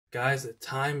Guys, the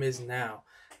time is now.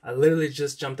 I literally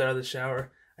just jumped out of the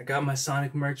shower. I got my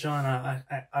Sonic merch on.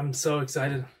 I'm so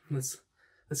excited. Let's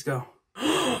go.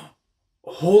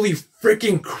 Holy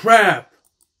freaking crap!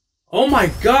 Oh my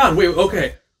god! Wait,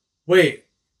 okay. Wait.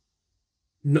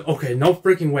 No, okay, no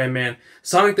freaking way, man.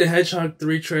 Sonic the Hedgehog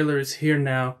 3 trailer is here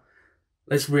now.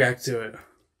 Let's react to it.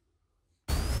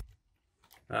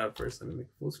 First, let me make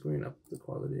full screen up the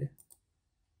quality.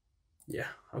 Yeah,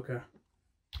 okay.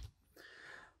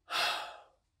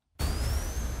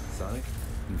 Sonic,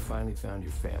 you finally found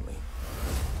your family.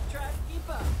 Try to keep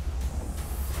up.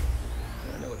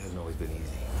 I know it hasn't always been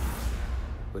easy,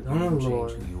 but Oh, you can change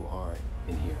Lord. who you are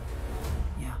in here.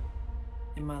 Yeah,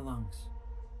 in my lungs.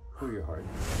 Or your heart.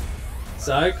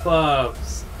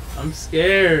 Cyclops! I'm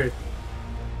scared.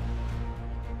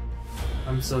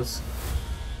 I'm so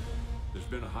There's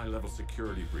been a high-level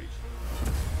security breach,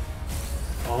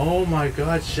 Oh my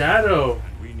god, Shadow!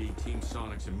 and we need Team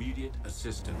Sonic's immediate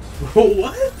assistance.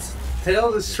 What?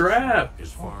 Tail the strap!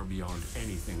 Is far beyond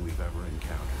anything we've ever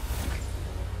encountered.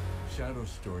 Shadow's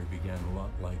story began a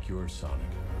lot like yours, Sonic.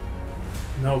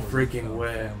 No Where you freaking found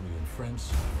way. Family and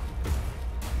friends.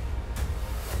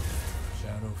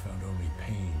 Shadow found only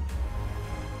pain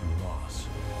and loss.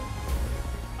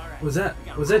 All right. Was that we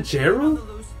got was that on Gerald? the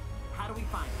loose. How do we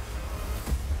find it?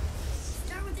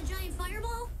 Start with the giant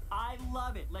fireball? I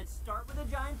love it. Let's start with a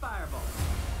giant fireball.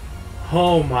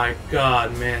 Oh my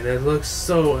god, man, that looks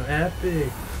so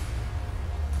epic.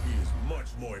 He is much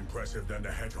more impressive than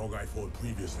the hedgehog I fought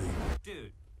previously.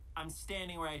 Dude, I'm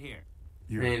standing right here.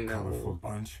 You're Ain't a no- colorful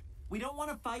bunch. We don't want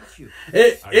to fight you.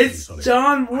 It's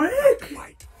John Wick!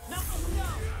 Fight. No, no.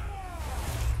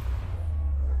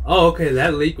 Oh, okay,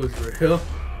 that leak was real.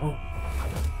 Oh,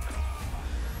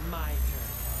 My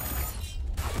turn.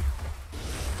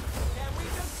 Can we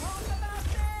just talk about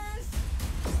this?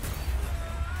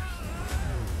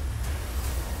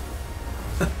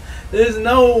 there's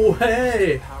no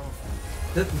way! Powerful.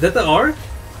 That the arc?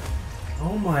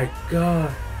 Oh my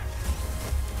god.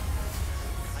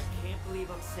 I can't believe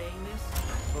I'm saying this,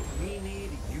 but we need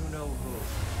you know who.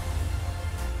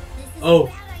 This is Oh, a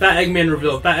bad Fat idea. Eggman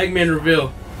reveal, Fat Eggman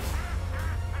reveal.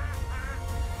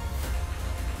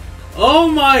 Oh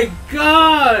my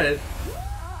god!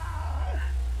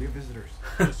 We're visitors.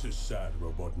 This is sad,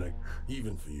 Robotnik.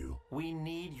 Even for you. We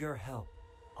need your help.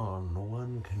 On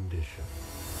one condition.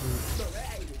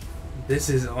 This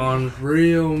is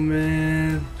unreal,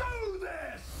 man. Do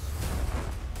this!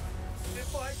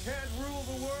 If I can't rule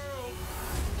the world.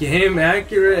 Game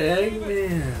accurate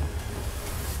Eggman.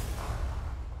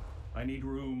 I need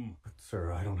room. But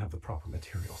sir, I don't have the proper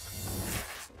materials.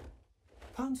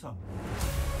 Found some.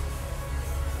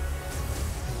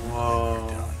 Whoa.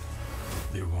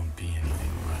 There won't be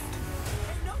anything left.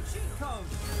 Hey, no cheat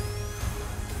codes.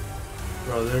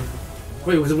 Bro, they're...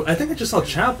 Wait, was it... I think I just saw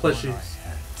child plushies.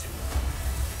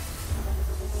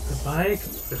 The bike?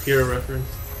 The hero reference.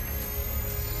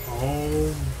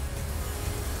 Oh.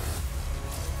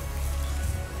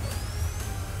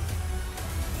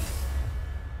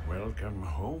 Welcome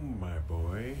home, my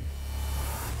boy.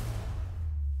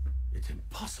 It's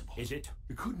impossible. Is it?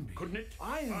 It couldn't be. Couldn't it?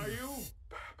 I am. Are you?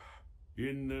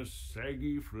 In the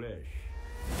saggy flesh.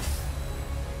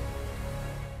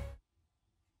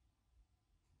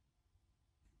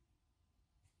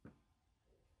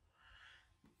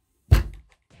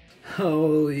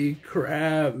 Holy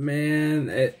crap, man.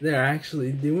 They're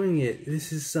actually doing it.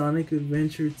 This is Sonic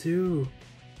Adventure 2.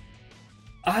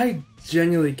 I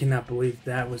genuinely cannot believe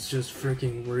that was just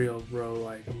freaking real, bro.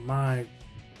 Like, my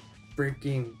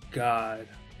freaking god.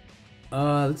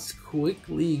 Let's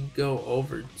quickly go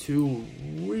over to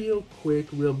real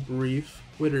brief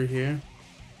Twitter here.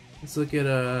 Let's look at,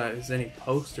 is there any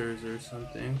posters or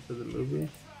something for the movie?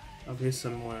 Okay,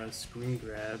 some more screen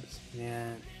grabs.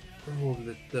 Man, bro,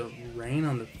 the rain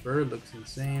on the fur looks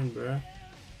insane, bro.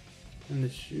 And the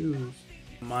shoes.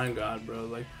 My god, bro,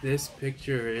 like, this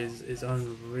picture is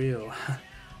unreal.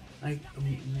 Like,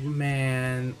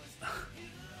 man,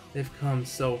 they've come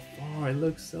so far. It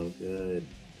looks so good.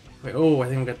 Wait, oh, I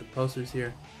think we got the posters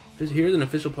here. Here's an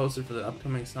official poster for the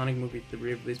upcoming Sonic movie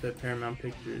 3 released by Paramount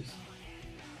Pictures.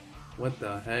 What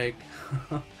the heck?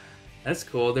 That's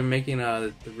cool. They're making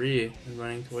the 3 and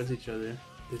running towards each other.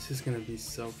 This is gonna be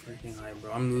so freaking high,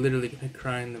 bro. I'm literally gonna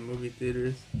cry in the movie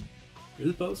theaters.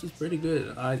 This poster's pretty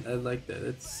good. I like that.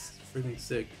 It's freaking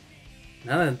sick.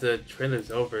 Now that the trailer's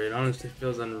over, it honestly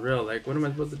feels unreal. Like, what am I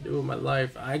supposed to do with my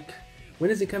life? When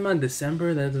does it come out?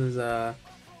 December? That is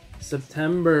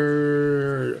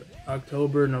September,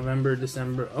 October, November,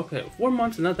 December. Okay, 4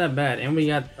 months is not that bad. And we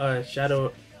got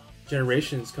Shadow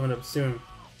Generations coming up soon,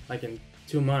 like in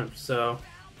 2 months. So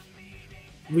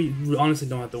we honestly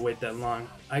don't have to wait that long.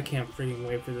 I can't freaking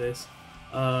wait for this.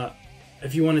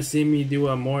 If you want to see me do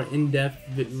a more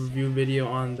in-depth review video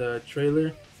on the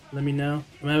trailer, let me know.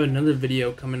 I'm gonna have another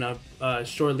video coming up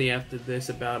shortly after this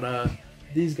about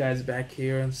these guys back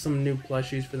here and some new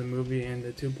plushies for the movie and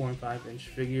the 2.5-inch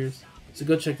figures. So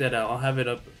go check that out. I'll have it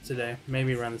up today,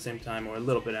 maybe around the same time or a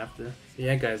little bit after. But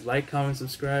yeah, guys, like, comment,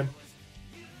 subscribe.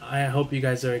 I hope you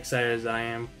guys are excited as I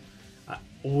am.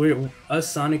 We're us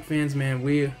Sonic fans, man.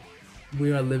 We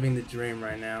are living the dream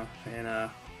right now, and I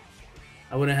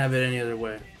wouldn't have it any other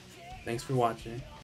way. Thanks for watching.